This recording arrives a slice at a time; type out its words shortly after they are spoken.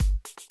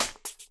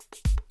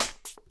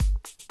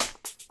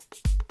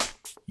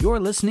You're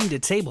listening to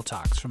Table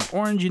Talks from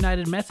Orange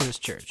United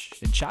Methodist Church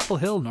in Chapel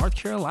Hill, North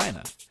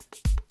Carolina.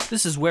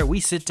 This is where we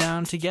sit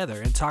down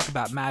together and talk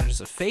about matters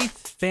of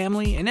faith,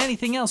 family, and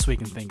anything else we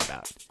can think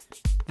about.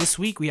 This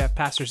week we have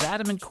Pastors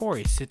Adam and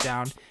Kori sit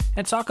down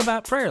and talk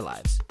about prayer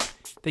lives.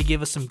 They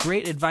give us some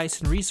great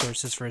advice and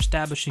resources for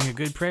establishing a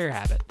good prayer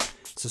habit.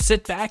 So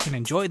sit back and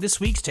enjoy this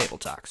week's Table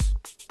Talks.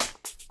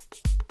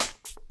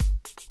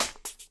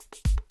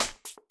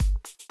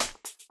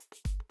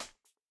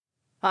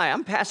 Hi,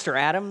 I'm Pastor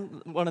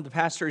Adam, one of the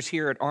pastors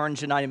here at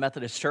Orange United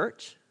Methodist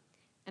Church.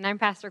 And I'm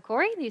Pastor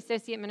Kori, the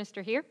associate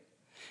minister here.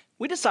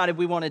 We decided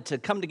we wanted to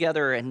come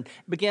together and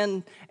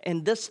begin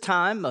in this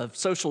time of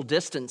social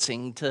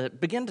distancing to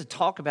begin to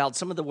talk about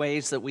some of the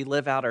ways that we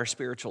live out our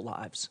spiritual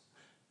lives.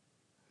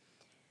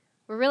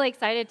 We're really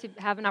excited to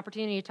have an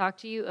opportunity to talk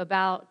to you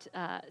about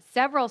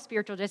several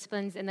spiritual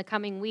disciplines in the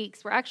coming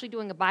weeks. We're actually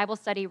doing a Bible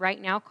study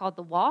right now called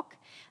The Walk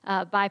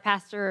by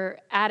Pastor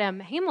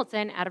Adam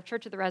Hamilton out of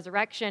Church of the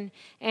Resurrection.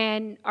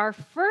 And our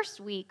first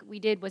week we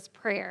did was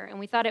prayer. And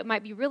we thought it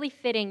might be really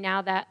fitting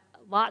now that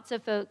lots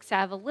of folks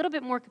have a little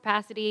bit more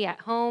capacity at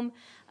home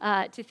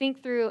to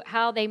think through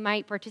how they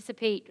might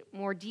participate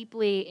more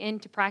deeply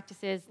into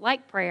practices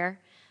like prayer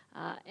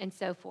and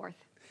so forth.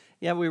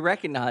 Yeah, we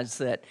recognize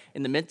that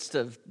in the midst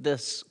of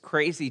this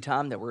crazy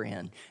time that we're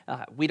in,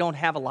 we don't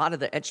have a lot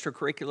of the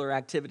extracurricular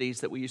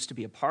activities that we used to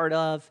be a part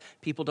of.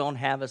 People don't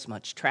have as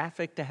much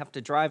traffic to have to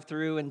drive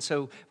through, and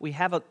so we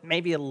have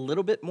maybe a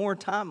little bit more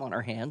time on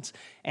our hands.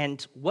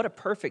 And what a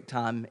perfect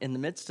time in the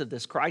midst of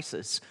this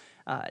crisis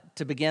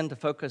to begin to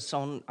focus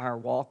on our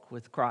walk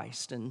with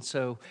Christ. And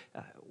so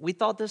we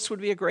thought this would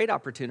be a great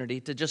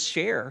opportunity to just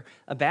share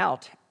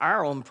about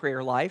our own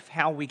prayer life,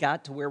 how we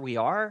got to where we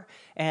are,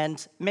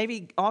 and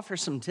maybe offer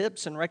some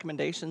tips and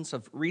recommendations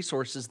of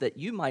resources that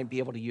you might be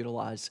able to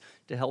utilize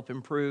to help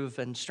improve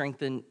and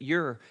strengthen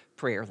your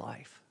prayer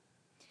life.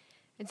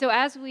 And so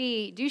as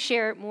we do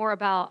share more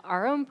about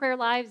our own prayer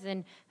lives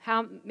and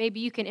how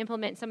maybe you can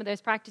implement some of those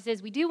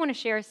practices, we do want to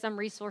share some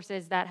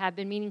resources that have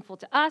been meaningful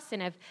to us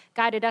and have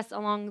guided us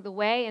along the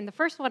way. And the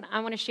first one I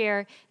want to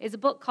share is a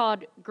book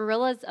called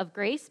Guerrillas of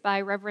Grace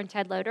by Reverend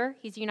Ted Loder.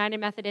 He's a United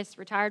Methodist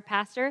retired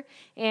pastor.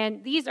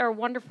 And these are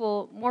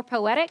wonderful, more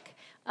poetic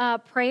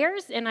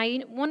prayers. And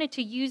I wanted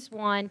to use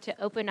one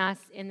to open us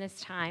in this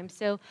time.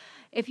 So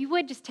if you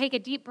would just take a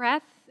deep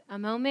breath, a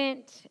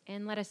moment,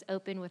 and let us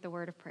open with a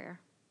word of prayer.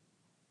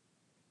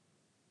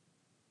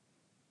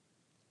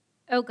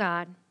 O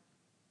God,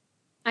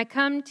 I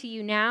come to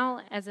you now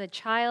as a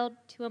child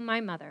to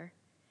my mother,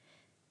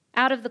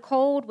 out of the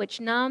cold which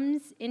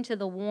numbs into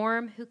the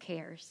warm who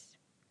cares.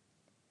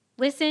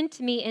 Listen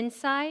to me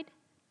inside,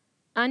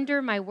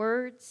 under my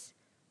words,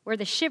 where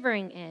the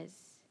shivering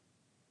is,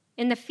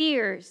 in the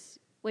fears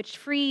which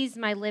freeze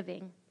my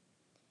living,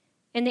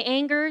 in the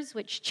angers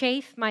which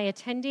chafe my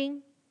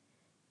attending,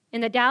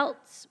 in the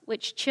doubts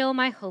which chill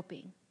my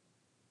hoping,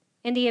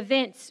 in the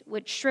events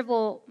which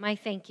shrivel my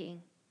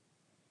thinking,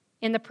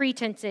 in the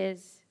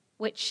pretenses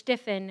which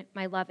stiffen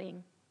my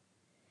loving.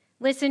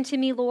 Listen to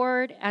me,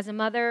 Lord, as a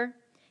mother,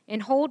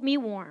 and hold me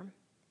warm,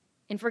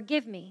 and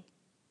forgive me.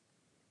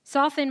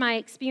 Soften my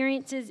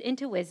experiences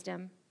into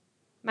wisdom,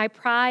 my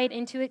pride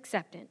into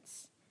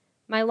acceptance,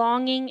 my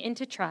longing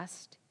into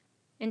trust,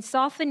 and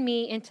soften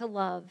me into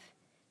love,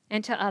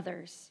 and to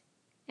others,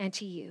 and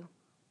to you.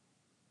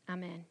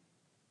 Amen.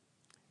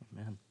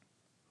 Amen.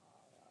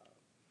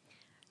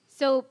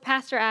 So,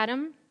 Pastor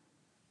Adam,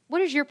 what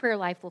does your prayer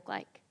life look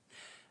like?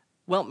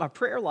 Well, my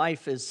prayer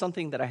life is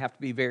something that I have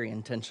to be very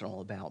intentional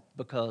about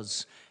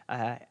because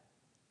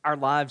our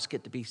lives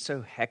get to be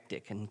so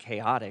hectic and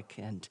chaotic.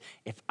 And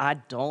if I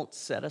don't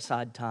set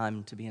aside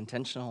time to be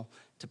intentional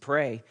to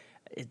pray,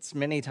 it's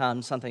many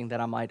times something that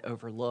I might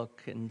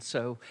overlook. And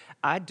so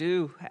I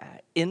do,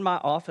 in my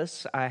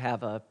office, I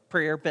have a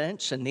prayer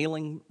bench, a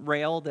kneeling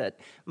rail that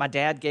my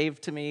dad gave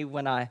to me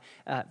when I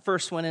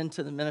first went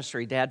into the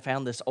ministry. Dad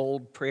found this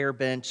old prayer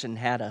bench and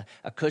had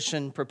a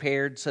cushion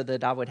prepared so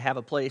that I would have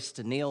a place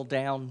to kneel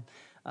down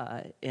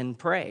and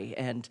pray.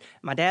 And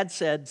my dad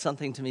said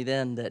something to me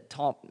then that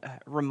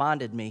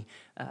reminded me,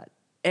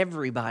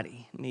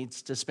 everybody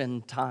needs to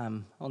spend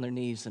time on their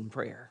knees in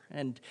prayer.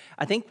 And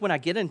I think when I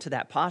get into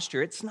that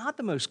posture, it's not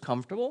the most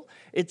comfortable.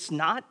 It's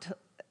not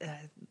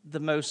the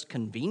most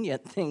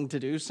convenient thing to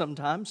do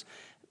sometimes.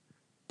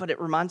 But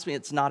it reminds me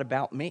it's not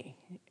about me.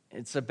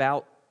 It's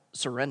about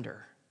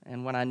surrender.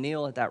 And when I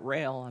kneel at that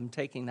rail, I'm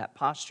taking that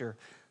posture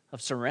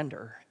of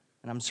surrender.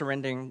 And I'm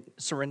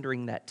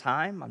surrendering that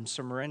time. I'm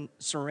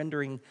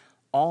surrendering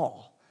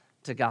all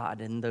to God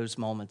in those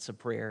moments of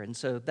prayer. And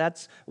so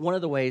that's one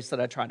of the ways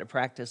that I try to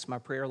practice my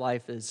prayer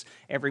life is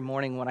every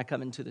morning when I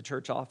come into the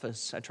church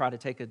office, I try to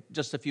take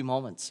just a few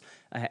moments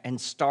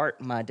and start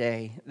my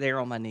day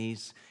there on my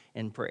knees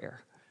in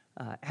prayer.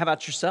 How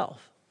about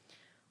yourself?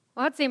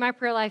 Well, I'd say my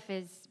prayer life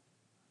is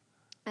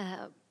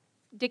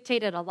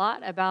dictated a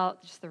lot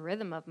about just the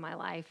rhythm of my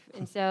life.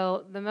 And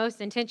so the most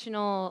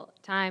intentional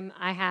time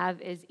I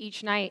have is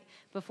each night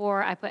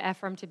before I put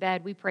Ephraim to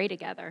bed, we pray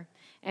together.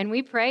 And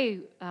we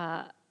pray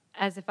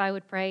as if I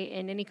would pray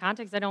in any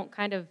context. I don't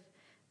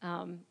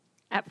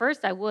at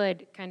first I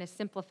would kind of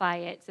simplify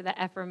it so that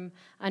Ephraim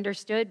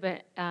understood,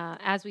 but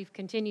as we've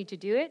continued to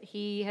do it,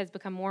 he has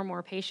become more and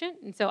more patient,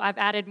 and so I've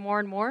added more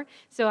and more.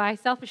 So I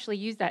selfishly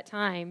use that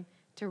time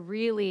to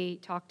really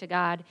talk to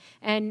God.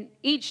 And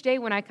each day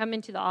when I come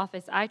into the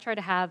office, I try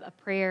to have a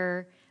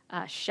prayer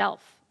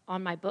shelf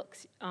on my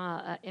books,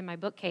 in my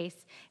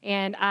bookcase,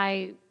 and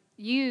I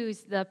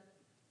use the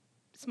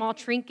small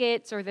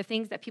trinkets or the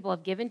things that people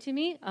have given to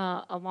me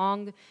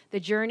along the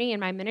journey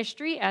in my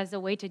ministry as a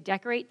way to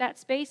decorate that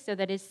space so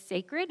that it's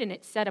sacred and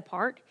it's set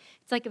apart.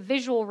 It's like a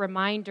visual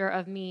reminder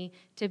of me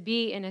to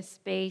be in a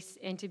space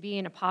and to be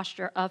in a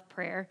posture of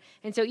prayer.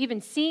 And so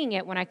even seeing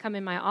it when I come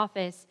in my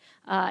office,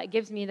 it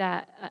gives me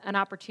an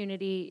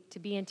opportunity to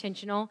be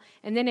intentional.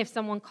 And then if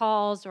someone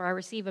calls or I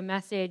receive a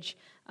message,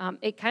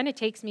 it kind of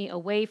takes me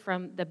away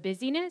from the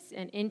busyness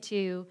and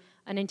into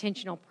an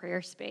intentional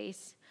prayer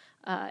space.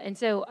 And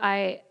so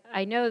I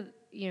know,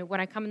 when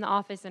I come in the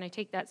office and I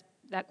take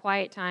that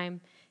quiet time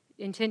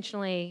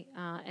intentionally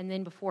and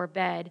then before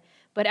bed.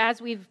 But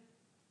as we've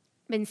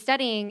been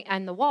studying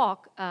and the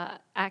walk,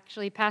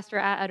 actually Pastor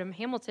Adam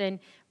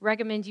Hamilton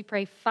recommends you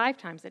pray 5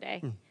 times a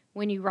day.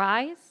 When you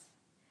rise,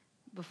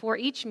 before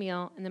each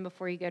meal, and then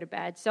before you go to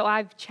bed. So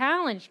I've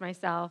challenged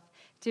myself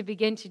to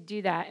begin to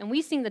do that. And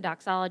we sing the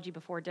doxology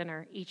before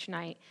dinner each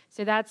night.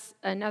 So that's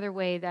another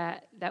way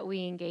that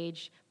we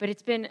engage. But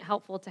it's been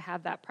helpful to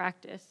have that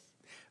practice.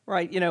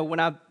 Right.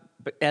 When I,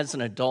 as an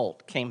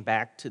adult, came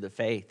back to the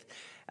faith,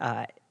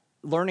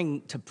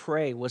 learning to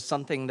pray was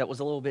something that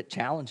was a little bit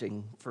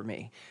challenging for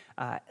me,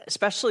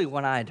 especially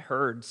when I had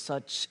heard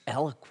such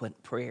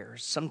eloquent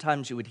prayers.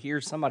 Sometimes you would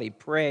hear somebody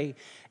pray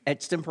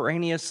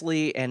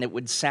extemporaneously, and it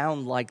would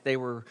sound like they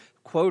were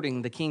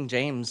quoting the King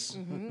James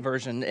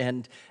Version,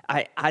 and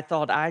I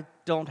thought, I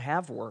don't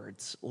have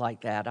words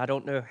like that. I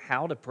don't know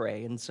how to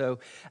pray. And so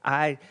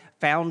I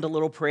found a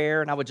little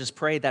prayer, and I would just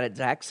pray that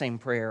exact same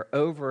prayer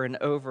over and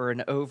over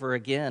and over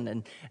again,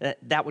 and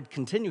that would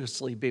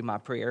continuously be my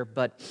prayer,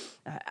 but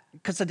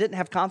because I didn't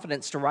have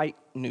confidence to write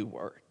new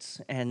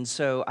words, and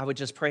so I would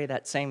just pray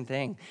that same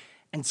thing.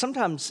 And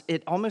sometimes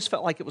it almost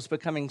felt like it was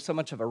becoming so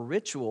much of a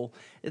ritual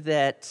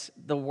that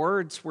the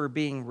words were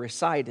being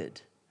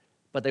recited,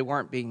 but they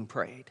weren't being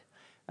prayed.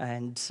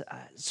 And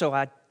so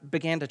I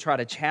began to try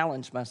to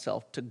challenge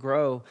myself to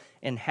grow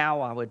in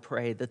how I would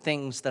pray, the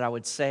things that I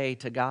would say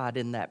to God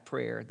in that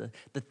prayer,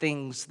 the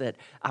things that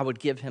I would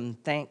give him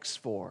thanks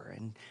for,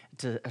 and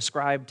to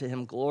ascribe to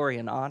him glory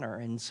and honor.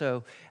 And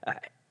so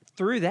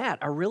through that,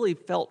 I really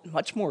felt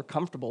much more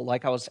comfortable,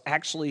 like I was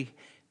actually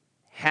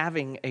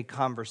having a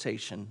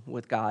conversation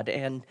with God.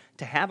 And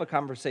to have a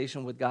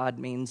conversation with God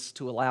means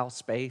to allow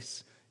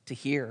space to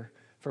hear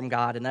from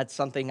God. And that's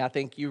something I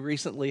think you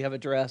recently have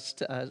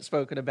addressed,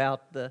 spoken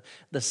about the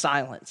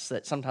silence,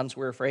 that sometimes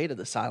we're afraid of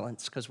the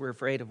silence because we're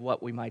afraid of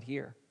what we might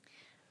hear.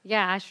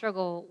 Yeah, I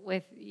struggle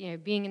with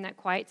being in that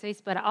quiet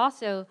space, but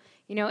also,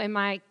 in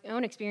my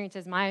own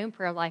experiences, my own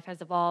prayer life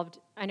has evolved.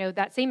 I know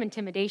that same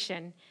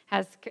intimidation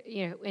has,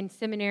 in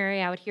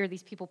seminary, I would hear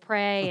these people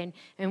pray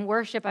and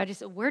worship.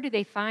 Where do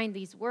they find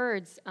these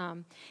words?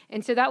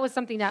 And so that was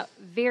something that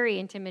very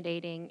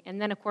intimidating.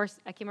 And then, of course,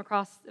 I came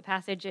across the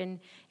passage in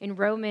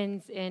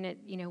Romans, and it,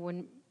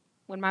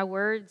 when my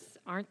words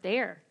aren't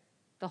there,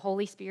 the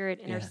Holy Spirit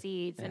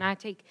intercedes. Yeah. And I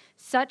take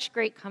such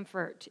great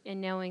comfort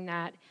in knowing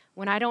that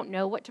when I don't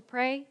know what to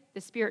pray,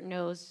 the Spirit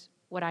knows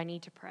what I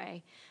need to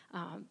pray.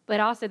 But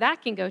also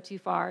that can go too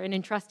far in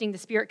entrusting the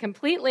Spirit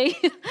completely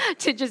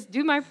to just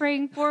do my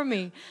praying for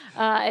me.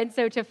 And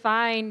so to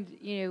find,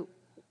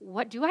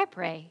 what do I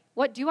pray?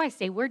 What do I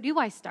say? Where do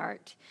I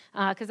start?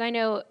 Because I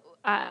know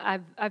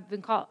I've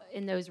been caught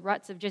in those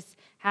ruts of just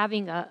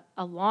having a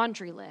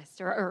laundry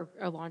list or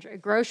a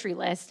grocery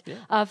list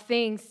of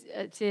things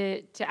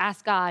to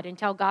ask God and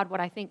tell God what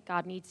I think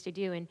God needs to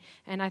do,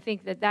 and I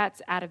think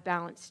that's out of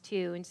balance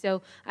too. And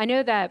so I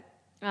know that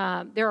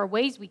there are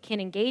ways we can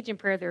engage in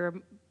prayer. There are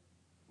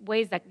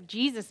ways that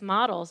Jesus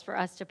models for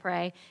us to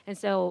pray, and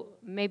so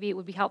maybe it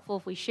would be helpful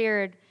if we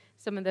shared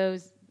some of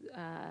those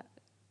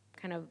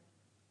kind of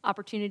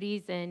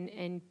opportunities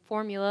and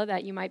formula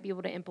that you might be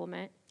able to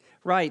implement.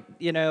 Right.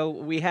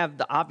 We have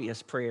the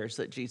obvious prayers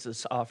that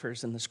Jesus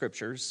offers in the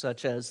scriptures,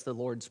 such as the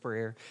Lord's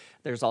Prayer.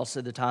 There's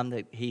also the time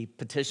that he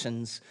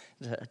petitions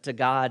to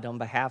God on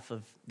behalf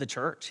of the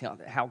church,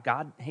 how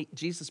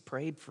Jesus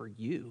prayed for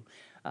you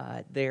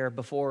there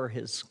before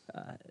his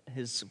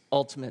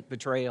ultimate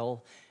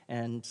betrayal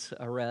and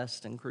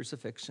arrest and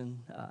crucifixion.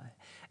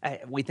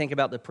 We think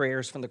about the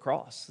prayers from the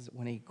cross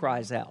when he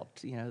cries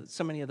out.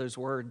 So many of those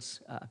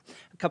words. A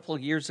couple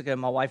of years ago,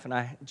 my wife and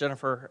I,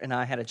 Jennifer and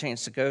I, had a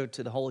chance to go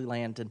to the Holy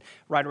Land, and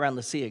right around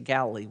the Sea of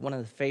Galilee, one of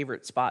the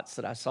favorite spots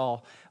that I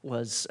saw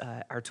was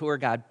our tour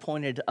guide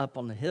pointed up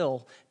on the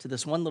hill to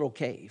this one little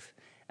cave,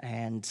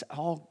 and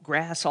all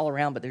grass all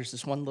around, but there's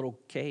this one little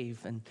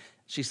cave, and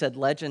she said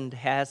legend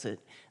has it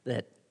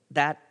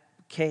that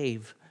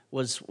cave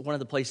was one of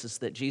the places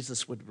that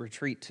Jesus would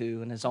retreat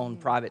to in his own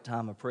private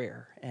time of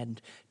prayer. And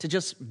to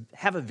just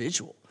have a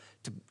visual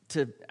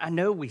I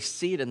know we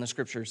see it in the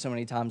scripture so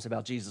many times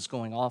about Jesus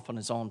going off on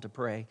his own to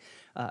pray,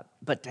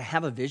 but to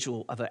have a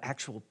visual of an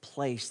actual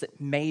place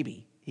that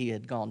maybe he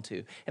had gone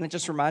to. And it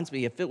just reminds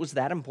me, if it was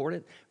that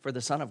important for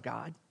the Son of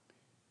God,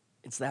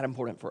 it's that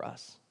important for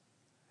us.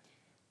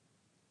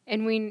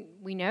 And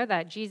we know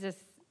that Jesus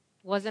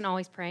wasn't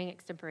always praying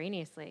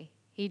extemporaneously.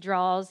 He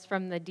draws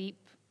from the deep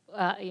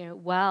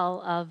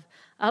well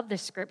of the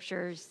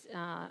scriptures,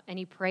 and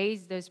he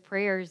prays those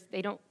prayers.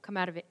 They don't come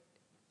out of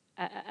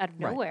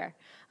nowhere.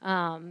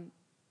 Right.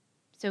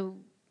 So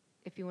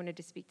if you wanted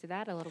to speak to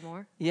that a little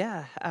more.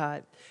 Yeah.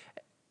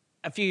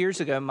 A few years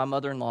ago, my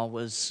mother-in-law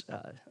was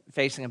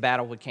facing a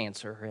battle with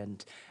cancer,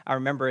 and I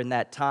remember in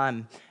that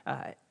time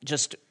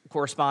just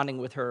corresponding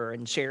with her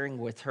and sharing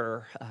with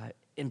her.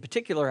 In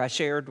particular, I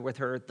shared with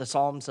her the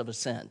Psalms of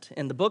Ascent.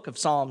 In the book of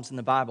Psalms in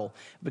the Bible,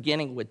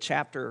 beginning with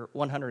chapter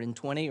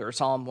 120 or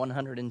Psalm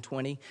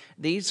 120,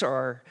 these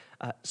are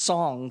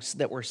songs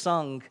that were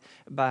sung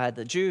by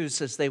the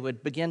Jews as they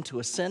would begin to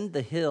ascend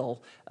the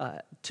hill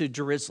to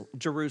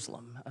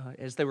Jerusalem.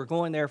 As they were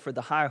going there for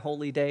the high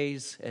holy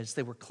days, as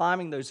they were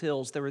climbing those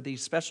hills, there were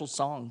these special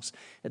songs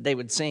that they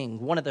would sing.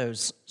 One of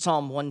those,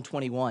 Psalm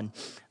 121,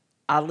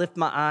 I lift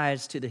my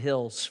eyes to the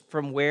hills.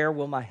 From where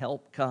will my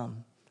help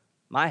come?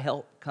 My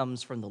help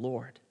comes from the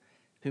Lord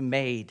who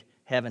made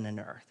heaven and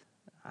earth.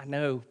 I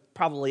know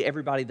probably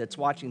everybody that's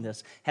watching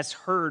this has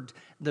heard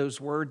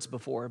those words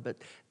before, but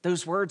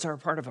those words are a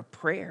part of a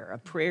prayer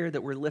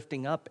that we're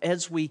lifting up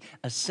as we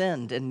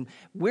ascend. And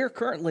we're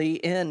currently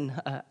in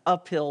an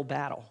uphill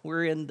battle.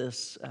 We're in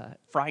this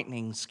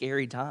frightening,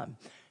 scary time.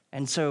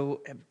 And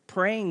so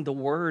praying the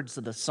words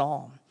of the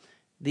psalm,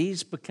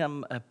 these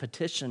become a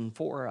petition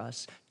for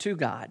us to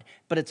God,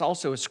 but it's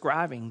also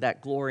ascribing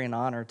that glory and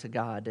honor to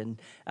God.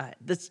 And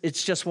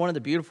it's just one of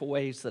the beautiful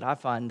ways that I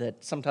find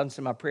that sometimes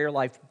in my prayer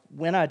life,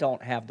 when I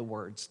don't have the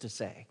words to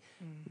say,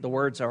 the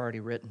words are already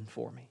written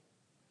for me.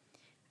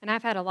 And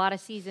I've had a lot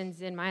of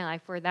seasons in my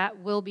life where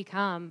that will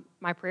become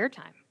my prayer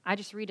time. I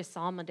just read a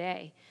psalm a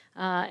day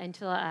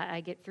until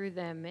I get through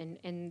them,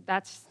 and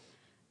that's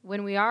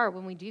when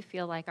we do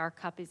feel like our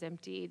cup is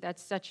empty.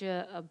 That's such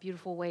a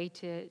beautiful way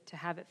to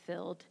have it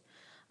filled.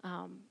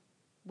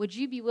 Would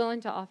you be willing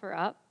to offer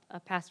up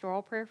a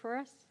pastoral prayer for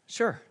us?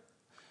 Sure.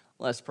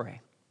 Let's pray.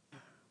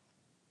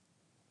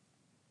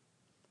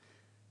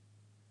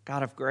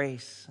 God of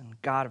grace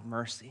and God of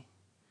mercy,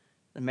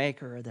 the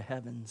maker of the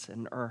heavens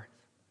and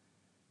earth,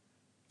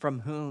 from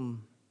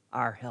whom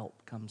our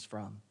help comes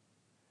from.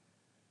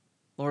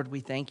 Lord, we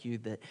thank you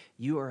that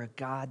you are a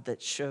God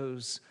that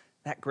shows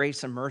that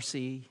grace and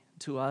mercy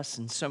to us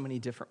in so many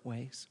different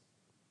ways.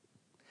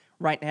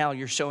 Right now,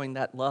 you're showing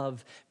that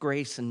love,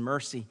 grace, and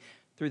mercy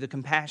through the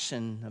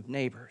compassion of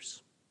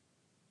neighbors,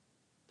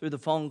 through the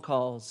phone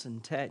calls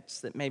and texts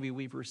that maybe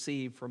we've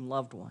received from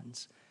loved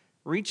ones,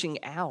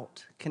 reaching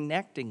out,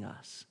 connecting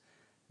us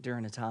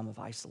during a time of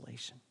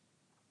isolation.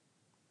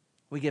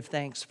 We give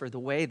thanks for the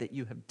way that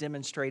you have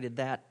demonstrated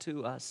that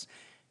to us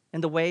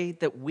and the way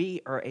that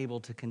we are able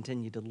to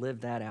continue to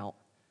live that out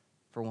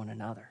for one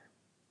another.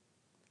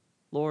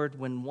 Lord,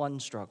 when one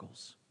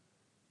struggles,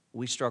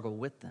 we struggle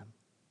with them.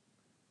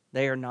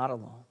 They are not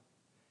alone.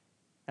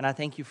 And I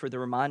thank you for the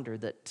reminder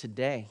that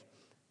today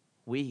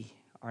we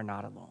are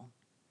not alone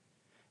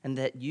and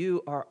that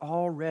you are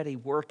already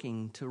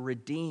working to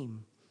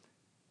redeem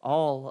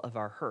all of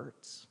our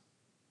hurts.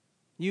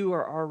 You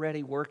are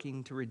already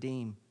working to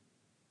redeem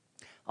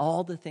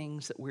all the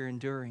things that we're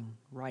enduring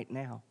right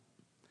now.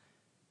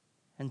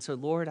 And so,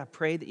 Lord, I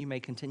pray that you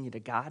may continue to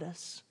guide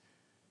us.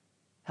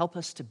 Help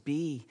us to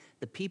be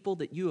the people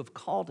that you have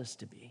called us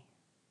to be,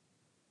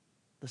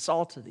 the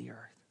salt of the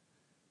earth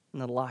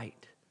and the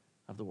light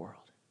of the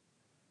world.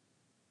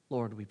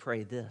 Lord, we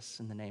pray this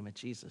in the name of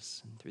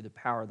Jesus and through the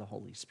power of the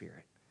Holy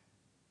Spirit.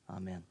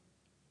 Amen.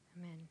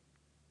 Amen.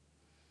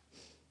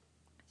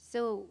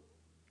 So,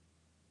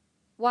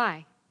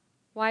 why?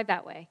 Why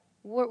that way?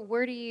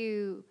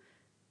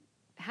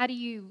 How do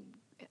you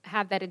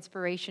have that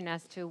inspiration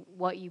as to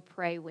what you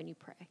pray when you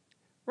pray?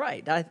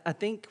 Right. I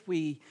think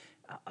we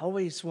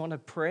always want to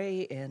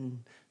pray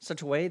in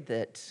such a way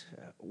that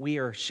we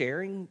are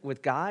sharing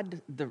with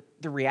God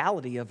the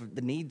reality of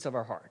the needs of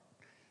our heart.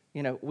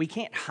 You know, we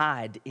can't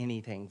hide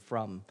anything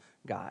from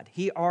God.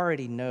 He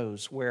already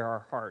knows where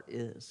our heart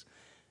is.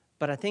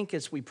 But I think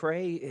as we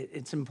pray,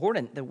 it's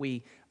important that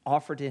we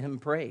offer to him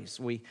praise.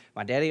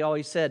 My daddy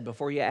always said,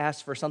 before you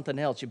ask for something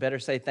else, you better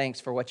say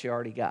thanks for what you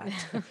already got.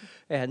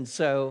 And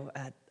so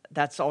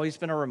that's always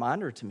been a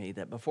reminder to me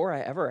that before I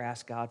ever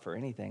ask God for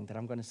anything, that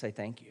I'm going to say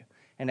thank you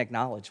and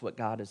acknowledge what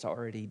God has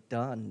already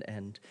done.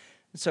 And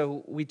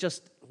so we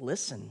just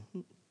listen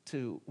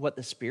to what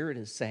the Spirit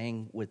is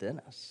saying within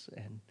us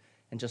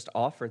and just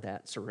offer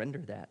that, surrender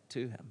that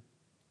to him.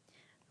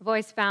 I've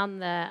always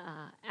found the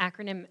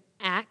acronym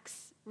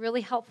ACTS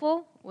really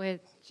helpful,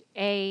 which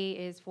A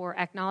is for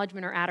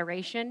acknowledgement or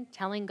adoration,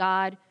 telling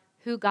God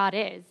who God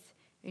is.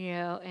 You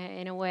know,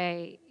 in a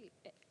way,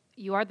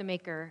 you are the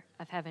maker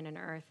of heaven and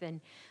earth. And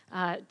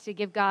to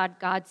give God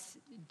God's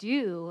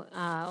due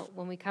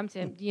when we come to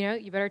him, you know,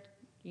 you better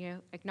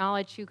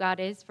acknowledge who God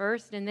is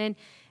first, and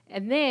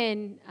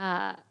then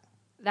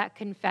that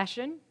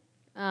confession.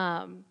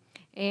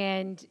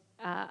 And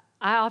I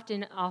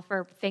often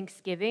offer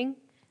thanksgiving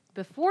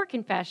before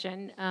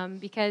confession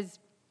because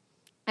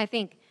I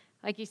think,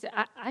 like you said,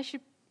 I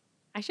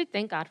should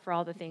thank God for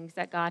all the things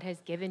that God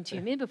has given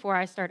to me before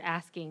I start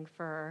asking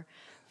for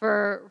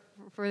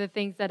the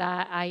things that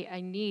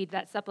I need,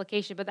 that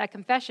supplication. But that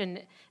confession,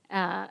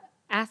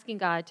 asking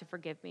God to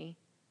forgive me.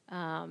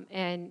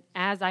 And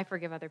as I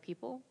forgive other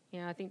people,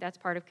 I think that's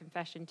part of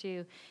confession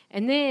too.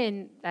 And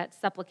then that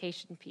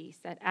supplication piece,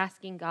 that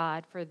asking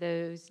God for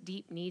those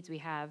deep needs we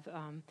have,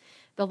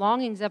 the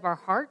longings of our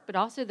heart, but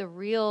also the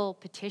real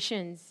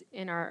petitions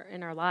in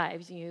our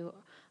lives.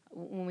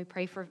 When we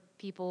pray for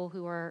people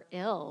who are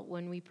ill,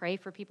 when we pray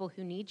for people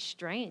who need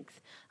strength,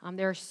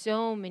 there are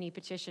so many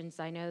petitions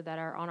I know that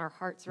are on our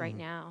hearts right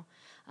now.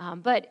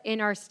 But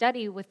in our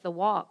study with the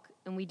walk,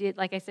 and we did,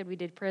 like I said, we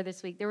did prayer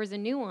this week, there was a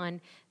new one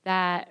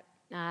that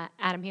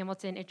Adam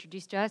Hamilton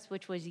introduced to us,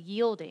 which was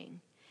yielding.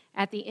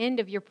 At the end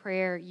of your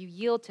prayer, you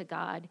yield to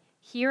God.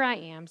 Here I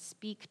am,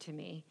 speak to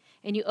me.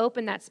 And you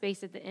open that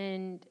space at the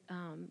end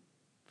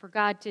for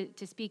God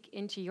to speak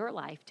into your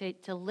life,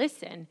 to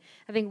listen.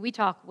 I think we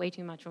talk way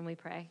too much when we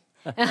pray.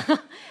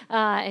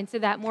 And so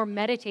that more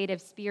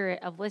meditative spirit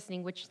of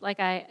listening, which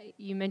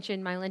you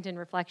mentioned my Lenten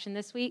reflection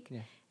this week,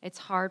 it's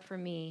hard for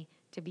me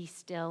to be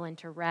still and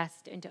to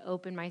rest and to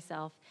open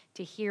myself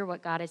to hear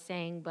what God is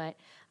saying. But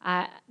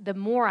the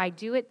more I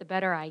do it, the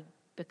better I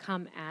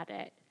become at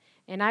it.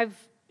 And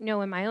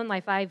in my own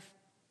life, I've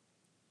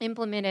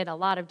implemented a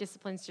lot of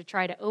disciplines to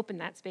try to open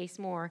that space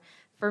more.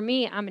 For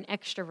me, I'm an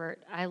extrovert.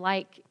 I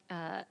like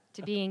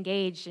to be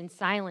engaged, and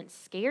silence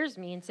scares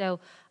me. And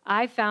so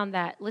I found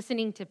that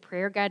listening to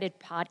prayer-guided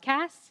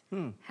podcasts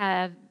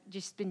have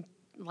just been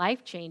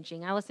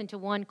life-changing. I listened to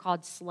one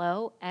called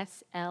Slow,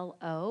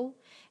 S-L-O,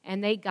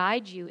 and they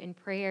guide you in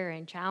prayer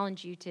and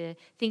challenge you to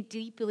think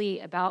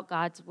deeply about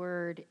God's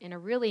word in a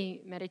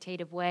really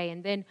meditative way.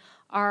 And then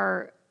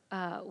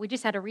we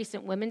just had a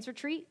recent women's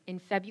retreat in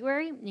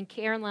February, and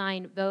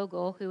Caroline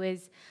Vogel, who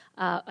is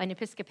an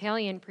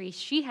Episcopalian priest,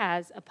 she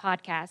has a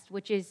podcast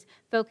which is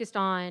focused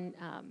on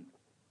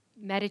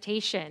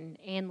meditation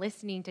and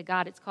listening to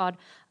God. It's called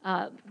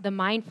The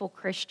Mindful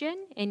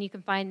Christian, and you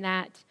can find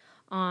that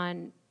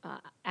on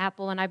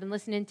Apple, and I've been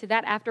listening to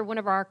that after one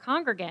of our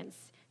congregants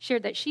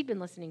shared that she'd been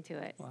listening to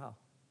it. Wow.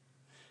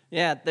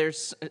 Yeah,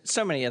 there's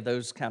so many of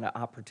those kind of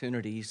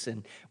opportunities,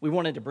 and we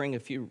wanted to bring a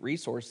few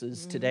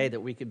resources today that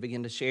we could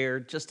begin to share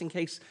just in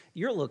case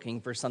you're looking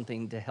for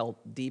something to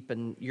help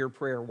deepen your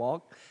prayer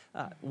walk.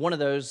 One of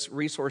those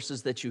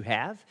resources that you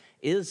have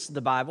is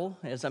the Bible.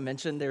 As I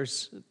mentioned,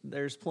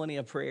 there's plenty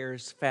of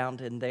prayers found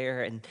in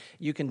there, and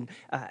you can,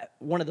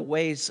 one of the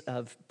ways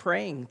of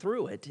praying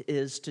through it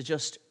is to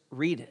just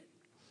read it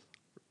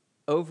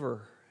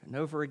over and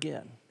over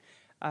again.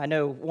 I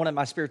know one of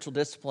my spiritual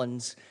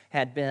disciplines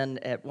had been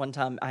at one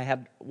time, I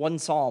had one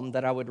psalm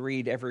that I would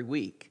read every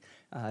week,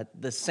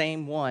 the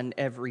same one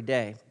every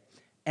day.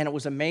 And it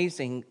was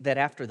amazing that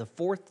after the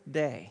fourth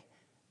day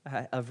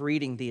of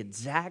reading the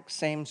exact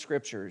same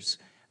scriptures,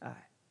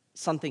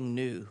 something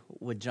new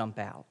would jump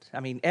out. I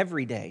mean,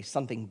 every day,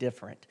 something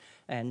different.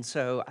 And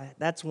so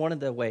that's one of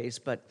the ways.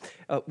 But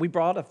we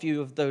brought a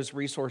few of those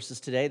resources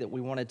today that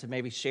we wanted to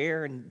maybe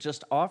share and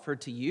just offer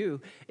to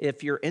you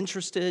if you're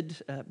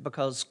interested,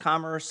 because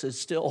commerce is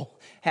still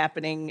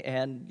happening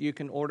and you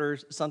can order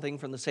something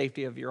from the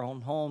safety of your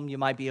own home. You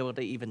might be able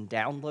to even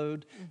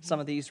download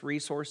some of these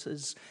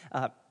resources.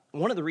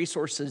 One of the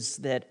resources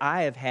that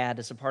I have had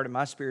as a part of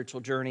my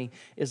spiritual journey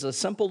is a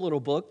simple little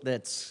book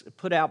that's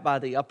put out by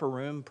the Upper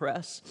Room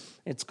Press.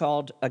 It's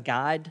called A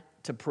Guide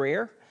to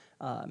Prayer.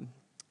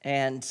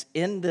 And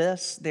in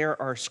this, there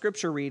are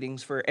scripture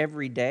readings for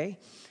every day,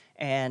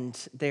 and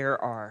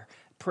there are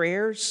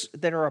prayers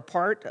that are a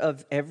part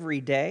of every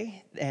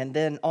day, and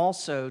then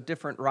also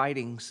different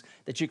writings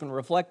that you can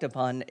reflect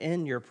upon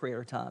in your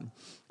prayer time.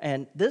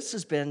 And this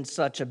has been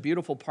such a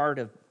beautiful part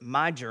of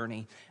my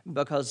journey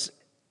because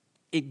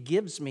it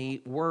gives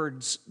me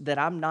words that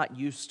I'm not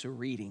used to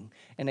reading,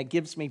 and it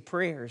gives me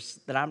prayers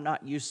that I'm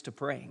not used to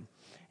praying.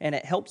 And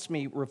it helps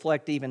me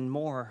reflect even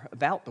more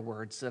about the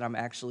words that I'm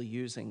actually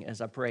using as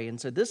I pray. And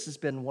so this has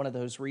been one of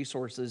those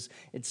resources.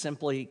 It's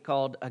simply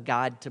called A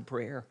Guide to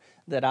Prayer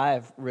that I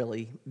have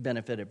really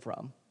benefited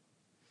from.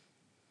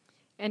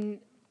 And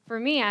for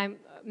me, I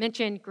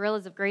mentioned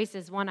Guerrillas of Grace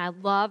is one I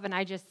love, and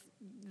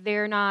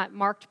they're not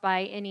marked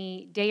by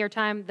any day or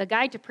time. The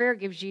Guide to Prayer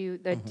gives you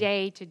the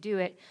day to do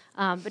it,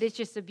 but it's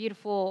just a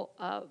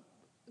beautiful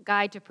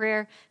guide to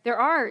prayer. There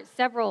are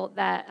several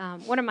that,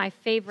 one of my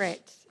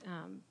favorite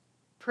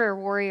prayer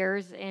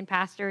warriors and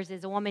pastors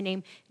is a woman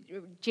named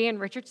Jan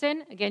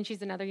Richardson. Again,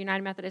 she's another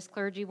United Methodist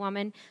clergy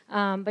woman,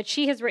 but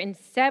she has written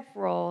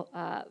several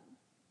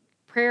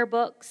prayer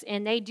books,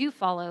 and they do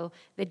follow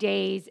the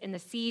days and the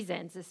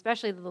seasons,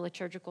 especially the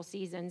liturgical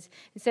seasons.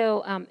 And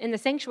so in the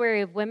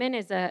Sanctuary of Women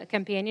is a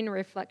companion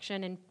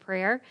reflection and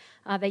prayer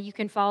that you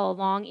can follow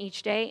along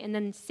each day. And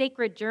then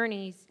Sacred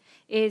Journeys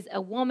is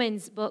a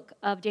woman's book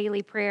of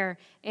daily prayer.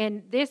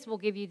 And this will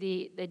give you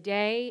the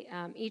day,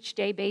 each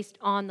day based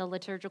on the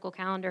liturgical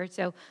calendar.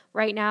 So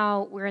right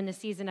now we're in the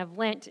season of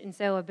Lent, and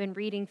so I've been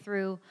reading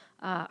through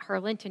her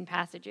Lenten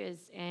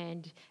passages,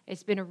 and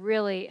it's been a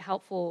really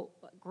helpful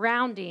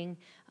grounding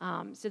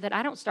so that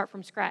I don't start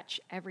from scratch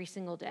every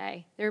single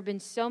day. There have been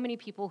so many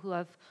people who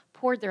have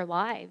poured their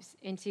lives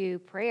into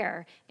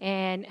prayer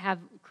and have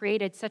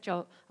created such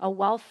a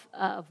wealth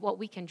of what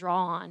we can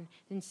draw on.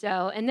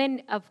 And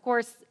then, of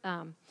course,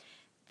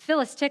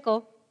 Phyllis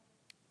Tickle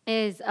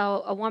is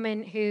a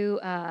woman who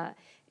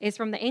is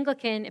from the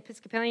Anglican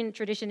Episcopalian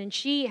tradition, and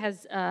she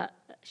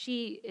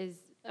is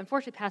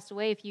unfortunately passed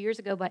away a few years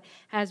ago, but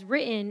has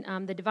written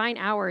The Divine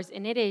Hours,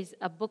 and it is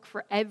a book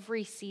for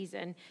every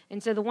season.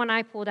 And so the one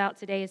I pulled out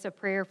today is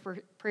prayers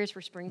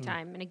for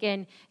springtime. And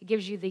again, it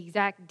gives you the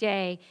exact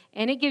day,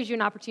 and it gives you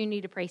an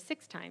opportunity to pray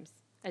 6 times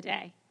a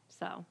day.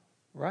 So.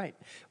 Right.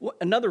 Well,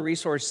 another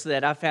resource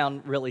that I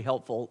found really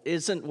helpful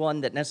isn't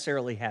one that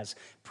necessarily has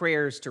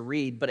prayers to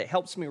read, but it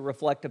helps me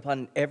reflect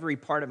upon every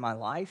part of my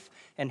life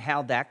and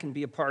how that can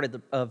be a part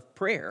of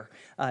prayer.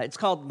 It's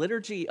called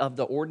Liturgy of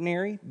the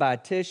Ordinary by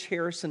Tish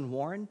Harrison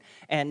Warren,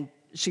 and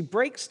she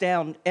breaks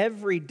down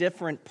every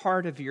different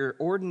part of your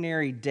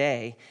ordinary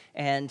day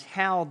and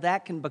how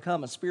that can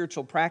become a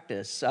spiritual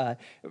practice.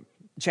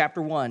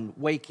 Chapter 1,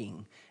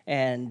 waking,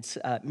 and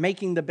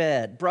making the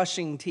bed,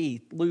 brushing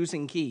teeth,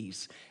 losing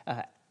keys.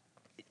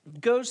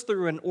 Goes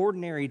through an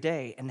ordinary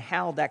day and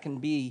how that can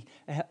be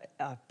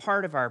a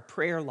part of our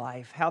prayer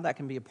life, how that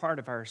can be a part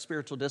of our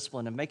spiritual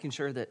discipline, and making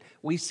sure that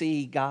we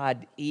see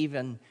God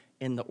even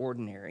in the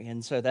ordinary.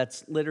 And so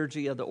that's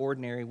Liturgy of the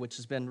Ordinary, which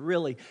has been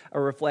really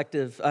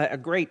a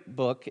great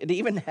book. It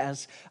even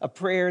has a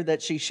prayer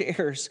that she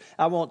shares.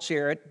 I won't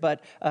share it,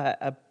 but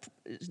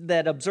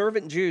that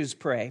observant Jews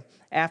pray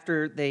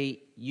after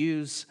they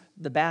use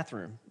the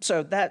bathroom.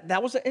 So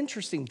that was an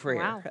interesting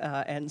prayer.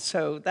 Wow. And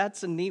so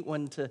that's a neat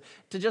one to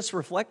just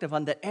reflect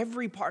upon, that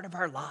every part of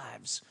our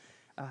lives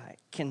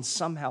can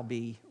somehow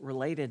be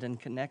related and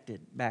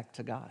connected back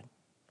to God.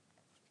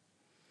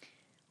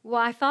 Well,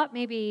 I thought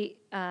maybe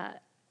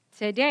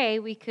today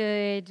we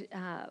could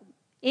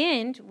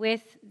end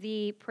with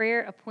the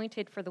prayer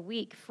appointed for the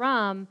week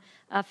from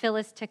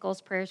Phyllis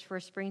Tickle's Prayers for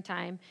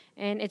Springtime.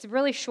 And it's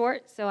really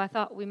short, so I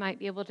thought we might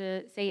be able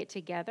to say it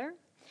together.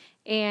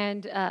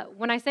 And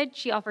when I said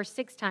she offers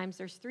 6 times,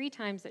 there's 3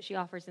 times that she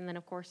offers, and then,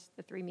 of course,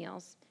 the 3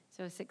 meals.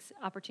 So 6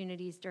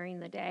 opportunities during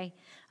the day.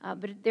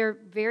 But they're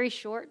very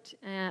short,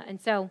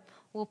 and so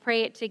we'll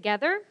pray it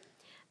together,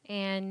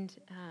 and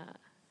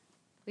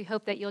we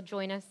hope that you'll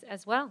join us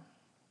as well.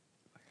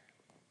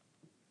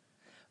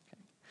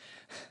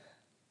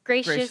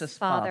 Gracious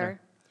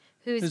Father,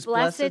 whose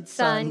blessed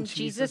Son,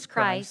 Jesus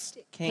Christ,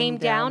 came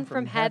down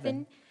from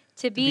heaven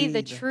to be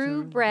the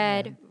true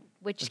bread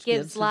which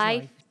gives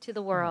life to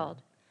the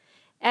world.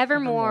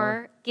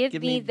 Evermore give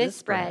me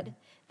this bread,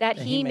 that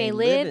he may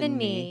live in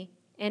me,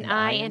 and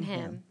I in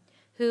him,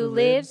 who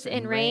lives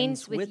and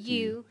reigns with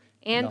you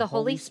and the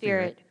Holy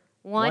Spirit,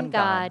 one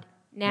God,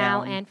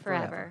 now and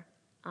forever.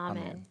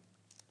 Amen.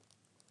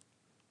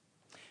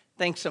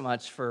 Thanks so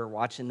much for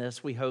watching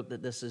this. We hope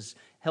that this has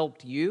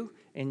helped you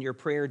in your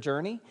prayer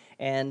journey,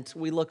 and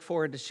we look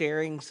forward to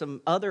sharing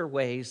some other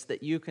ways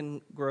that you can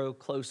grow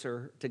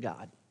closer to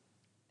God.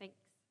 Thanks.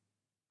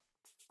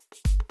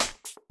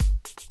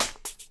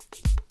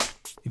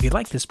 If you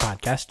like this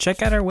podcast,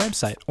 check out our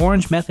website,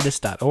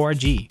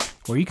 orangemethodist.org,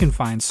 where you can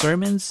find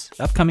sermons,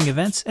 upcoming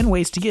events, and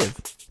ways to give.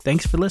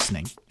 Thanks for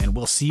listening, and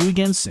we'll see you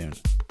again soon.